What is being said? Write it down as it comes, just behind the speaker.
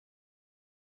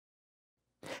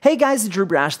Hey guys, it's Drew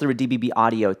Brashler with DBB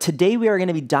Audio. Today we are going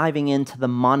to be diving into the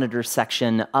monitor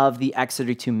section of the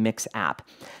X32-Mix app.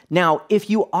 Now, if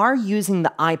you are using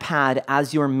the iPad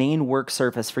as your main work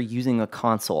surface for using a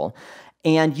console,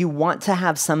 and you want to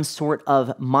have some sort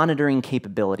of monitoring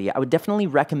capability, I would definitely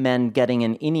recommend getting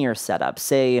an in-ear setup,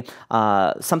 say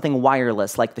something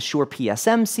wireless like the Shure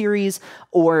PSM series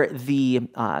or the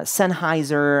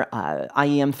Sennheiser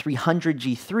IEM 300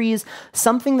 G3s,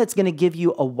 something that's going to give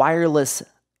you a wireless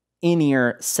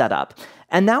in-ear setup.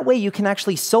 And that way you can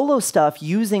actually solo stuff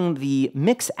using the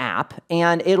Mix app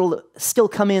and it'll still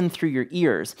come in through your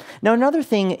ears. Now another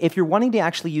thing, if you're wanting to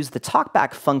actually use the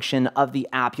talkback function of the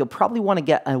app, you'll probably want to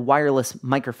get a wireless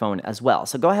microphone as well.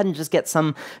 So go ahead and just get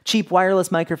some cheap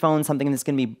wireless microphone, something that's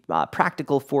going to be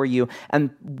practical for you, and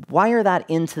wire that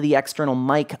into the external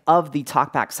mic of the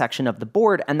talkback section of the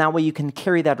board, and that way you can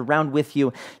carry that around with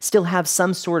you, still have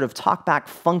some sort of talkback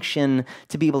function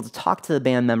to be able to talk to the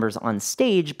band members on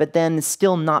stage, but then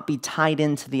still not be tied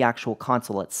into the actual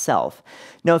console itself.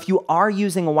 Now, if you are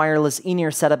using a wireless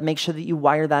in-ear setup, make sure that you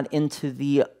wire that into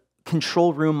the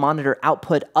control room monitor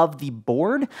output of the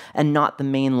board and not the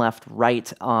main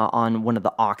left-right on one of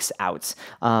the aux outs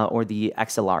or the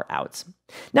XLR outs.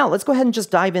 Now, let's go ahead and just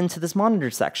dive into this monitor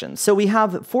section. So we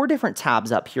have 4 different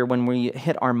tabs up here when we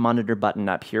hit our monitor button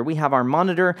up here. We have our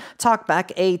monitor,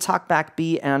 talkback A, talkback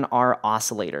B, and our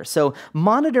oscillator. So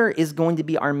monitor is going to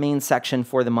be our main section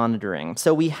for the monitoring.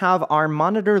 So we have our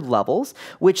monitor levels,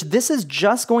 which this is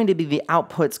just going to be the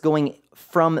outputs going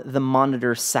from the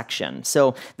monitor section.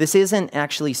 So this isn't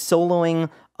actually soloing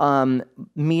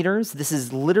meters. This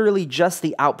is literally just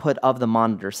the output of the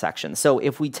monitor section. So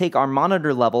if we take our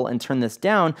monitor level and turn this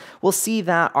down, we'll see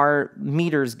that our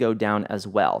meters go down as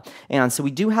well. And so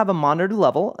we do have a monitor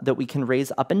level that we can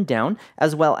raise up and down,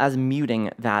 as well as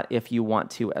muting that if you want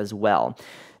to as well.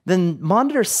 The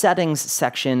monitor settings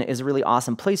section is a really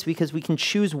awesome place because we can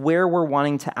choose where we're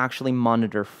wanting to actually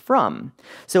monitor from.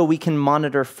 So we can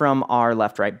monitor from our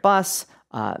left-right bus,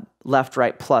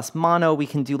 left-right plus mono. We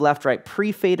can do left-right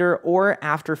pre-fader or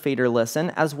after-fader listen,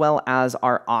 as well as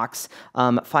our aux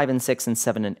 5 and 6 and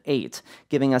 7 and 8,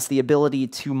 giving us the ability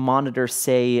to monitor,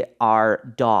 say,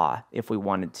 our DAW if we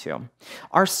wanted to.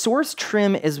 Our source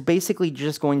trim is basically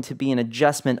just going to be an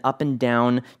adjustment up and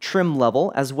down trim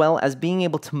level, as well as being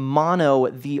able to mono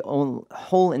the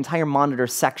whole entire monitor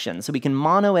section. So we can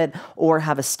mono it or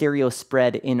have a stereo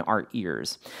spread in our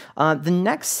ears. The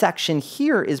next section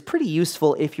here is pretty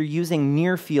useful if you're using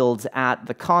near fields at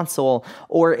the console,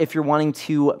 or if you're wanting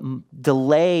to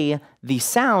delay the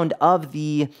sound of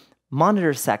the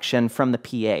monitor section from the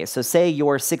PA. So say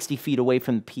you're 60 feet away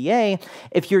from the PA,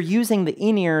 if you're using the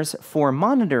in-ears for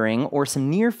monitoring or some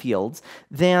near fields,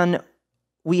 then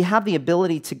we have the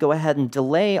ability to go ahead and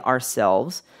delay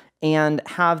ourselves and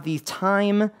have the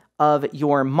time of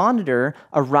your monitor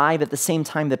arrive at the same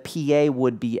time the PA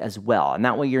would be as well. And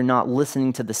that way you're not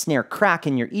listening to the snare crack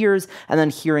in your ears and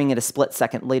then hearing it a split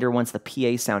second later once the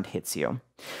PA sound hits you.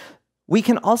 We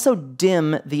can also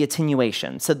dim the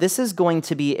attenuation. So this is going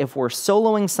to be, if we're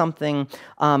soloing something,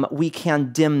 we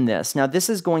can dim this. Now this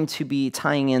is going to be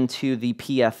tying into the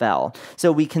PFL.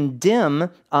 So we can dim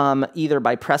either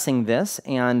by pressing this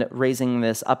and raising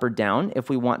this up or down if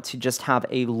we want to just have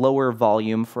a lower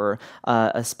volume for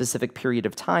a specific period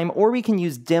of time, or we can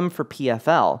use dim for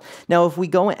PFL. Now if we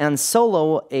go and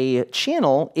solo a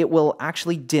channel, it will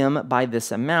actually dim by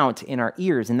this amount in our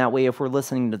ears. And that way if we're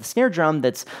listening to the snare drum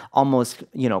that's almost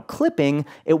clipping,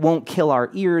 it won't kill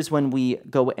our ears when we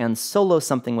go and solo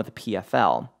something with a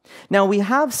PFL. Now we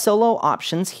have solo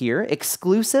options here.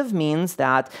 Exclusive means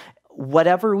that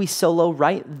whatever we solo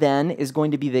right then is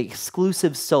going to be the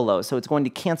exclusive solo, so it's going to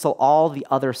cancel all the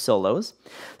other solos.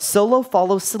 Solo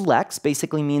follow selects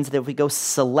basically means that if we go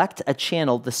select a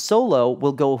channel, the solo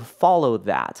will go follow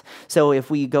that. So if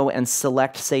we go and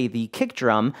select, say, the kick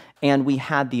drum, and we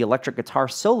had the electric guitar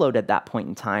soloed at that point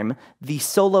in time, the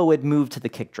solo would move to the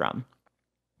kick drum.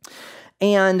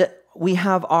 And we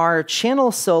have our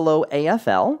channel solo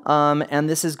AFL, and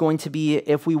this is going to be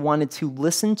if we wanted to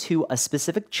listen to a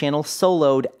specific channel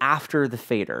soloed after the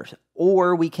fader.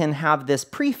 Or we can have this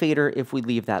pre-fader if we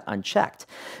leave that unchecked.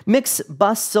 Mix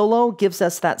bus solo gives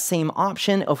us that same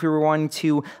option if we were wanting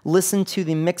to listen to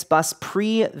the mix bus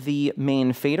pre the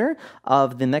main fader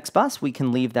of the mix bus. We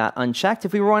can leave that unchecked.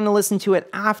 If we were wanting to listen to it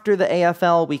after the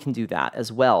AFL, we can do that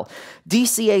as well.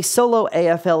 DCA solo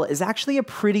AFL is actually a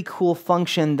pretty cool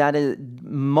function that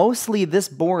mostly this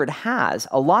board has.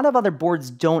 A lot of other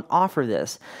boards don't offer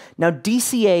this. Now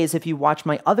DCAs, if you watch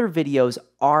my other videos,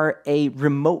 are a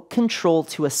remote control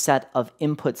to a set of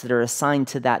inputs that are assigned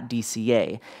to that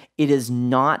DCA. It is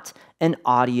not an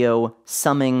audio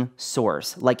summing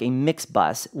source, like a mix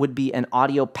bus would be an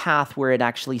audio path where it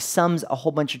actually sums a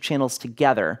whole bunch of channels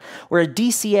together, where a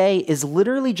DCA is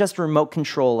literally just remote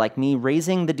control, like me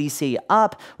raising the DCA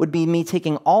up would be me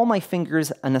taking all my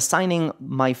fingers and assigning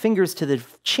my fingers to the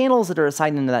channels that are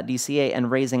assigned into that DCA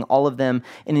and raising all of them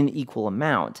in an equal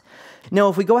amount. Now,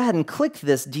 if we go ahead and click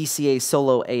this DCA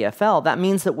Solo AFL, that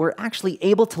means that we're actually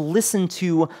able to listen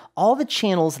to all the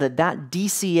channels that that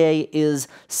DCA is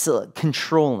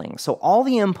controlling. So all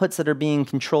the inputs that are being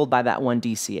controlled by that one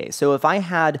DCA. So if I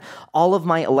had all of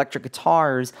my electric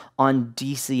guitars on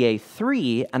DCA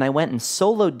 3 and I went and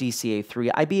soloed DCA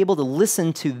 3, I'd be able to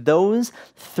listen to those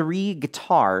 3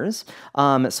 guitars.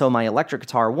 So my electric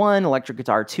guitar 1, electric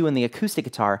guitar 2, and the acoustic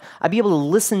guitar, I'd be able to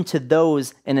listen to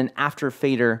those in an after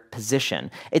fader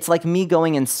position. It's like me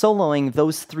going and soloing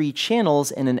those 3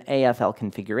 channels in an AFL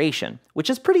configuration, which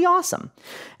is pretty awesome.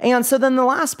 And so then the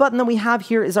last button that we have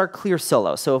here is our clear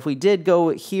solo. So if we did go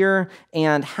here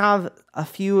and have a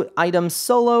few items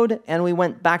soloed and we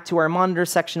went back to our monitor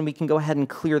section, we can go ahead and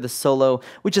clear the solo,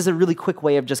 which is a really quick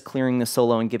way of just clearing the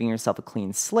solo and giving yourself a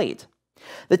clean slate.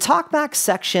 The talkback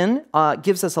section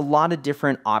gives us a lot of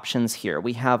different options here.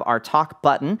 We have our talk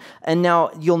button, and now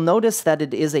you'll notice that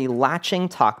it is a latching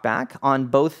talkback on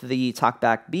both the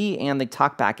talkback B and the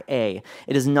talkback A.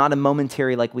 It is not a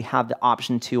momentary like we have the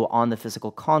option to on the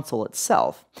physical console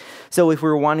itself. So if we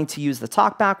were wanting to use the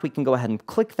talkback, we can go ahead and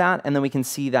click that, and then we can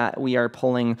see that we are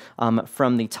pulling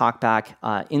from the talkback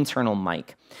internal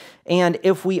mic. And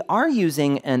if we are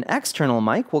using an external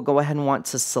mic, we'll go ahead and want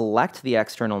to select the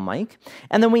external mic.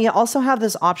 And then we also have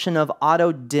this option of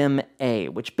Auto Dim A,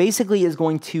 which basically is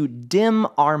going to dim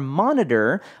our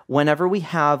monitor whenever we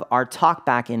have our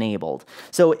talkback enabled.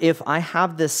 So if I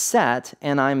have this set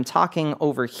and I'm talking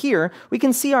over here, we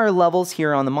can see our levels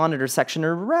here on the monitor section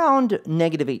are around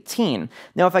 -18.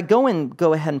 Now if I go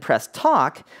ahead and press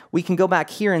talk, we can go back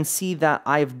here and see that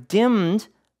I've dimmed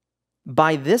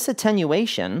by this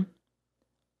attenuation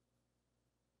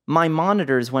my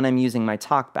monitors when I'm using my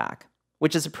talkback,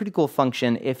 which is a pretty cool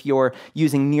function if you're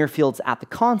using near fields at the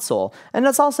console. And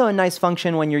that's also a nice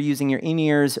function when you're using your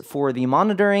in-ears for the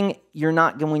monitoring. You're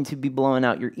not going to be blowing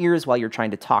out your ears while you're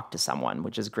trying to talk to someone,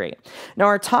 which is great. Now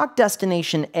our talk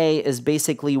destination A is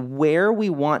basically where we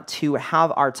want to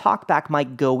have our talkback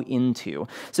mic go into.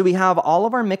 So we have all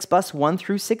of our mix bus 1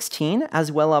 through 16,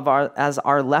 as well as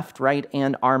our left, right,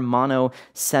 and our mono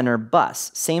center bus.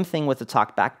 Same thing with the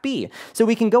talkback B. So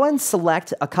we can go and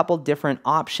select a couple different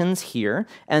options here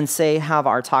and say have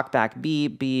our talkback B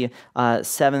be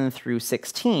 7 through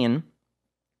 16.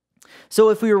 So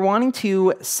if we were wanting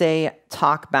to, say,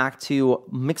 talk back to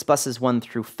mix buses 1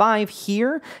 through 5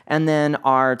 here, and then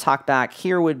our talkback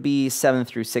here would be 7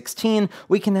 through 16,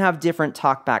 we can have different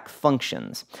talkback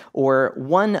functions. Or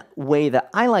one way that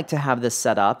I like to have this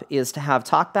set up is to have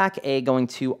talkback A going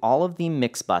to all of the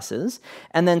mix buses,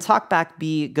 and then talkback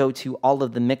B go to all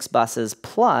of the mix buses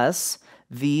plus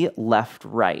the left,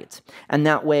 right. And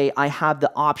that way I have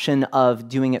the option of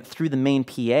doing it through the main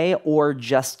PA or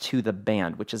just to the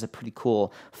band, which is a pretty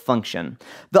cool function.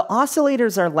 The oscillator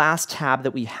is our last tab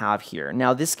that we have here.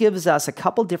 Now this gives us a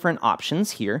couple different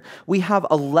options here. We have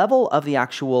a level of the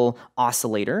actual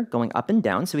oscillator going up and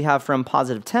down. So we have from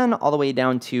 +10 all the way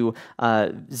down to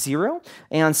 0.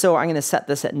 And so I'm going to set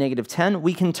this at -10.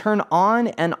 We can turn on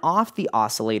and off the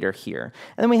oscillator here.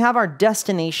 And then we have our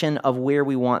destination of where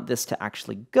we want this to actually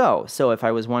go. So if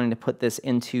I was wanting to put this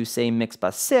into, say, mix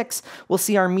bus 6, we'll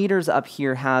see our meters up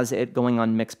here has it going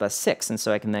on mix bus 6, and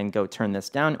so I can then go turn this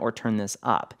down or turn this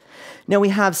up. Now we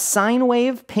have sine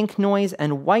wave, pink noise,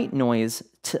 and white noise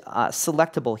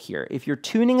selectable here. If you're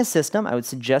tuning a system, I would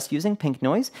suggest using pink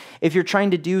noise. If you're trying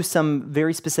to do some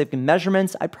very specific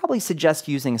measurements, I'd probably suggest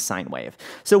using sine wave.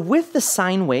 So with the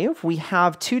sine wave, we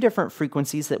have 2 different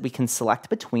frequencies that we can select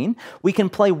between. We can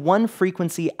play one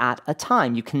frequency at a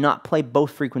time. You cannot play both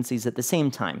frequencies at the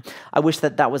same time. I wish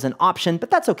that that was an option,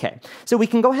 but that's okay. So we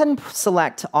can go ahead and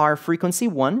select our frequency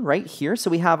 1 right here.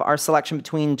 So we have our selection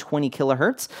between 20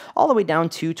 kilohertz all the way down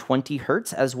to 20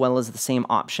 hertz, as well as the same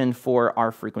option for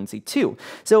our frequency 2.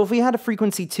 So if we had a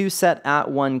frequency 2 set at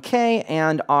 1K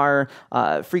and our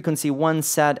frequency 1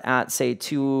 set at, say,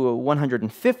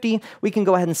 150, we can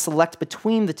go ahead and select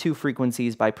between the 2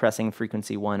 frequencies by pressing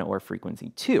frequency 1 or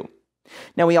frequency 2.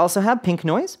 Now we also have pink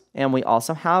noise and we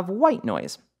also have white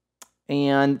noise.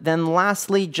 And then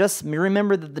lastly, just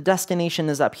remember that the destination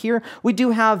is up here. We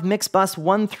do have mix bus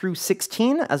 1 through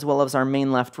 16, as well as our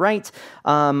main left, right.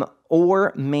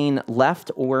 or main left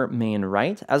or main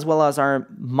right, as well as our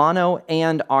mono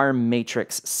and our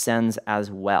matrix sends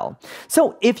as well.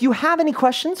 So if you have any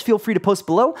questions, feel free to post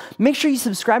below. Make sure you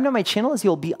subscribe to my channel as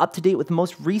you'll be up to date with the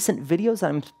most recent videos that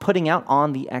I'm putting out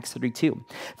on the X32.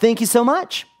 Thank you so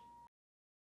much.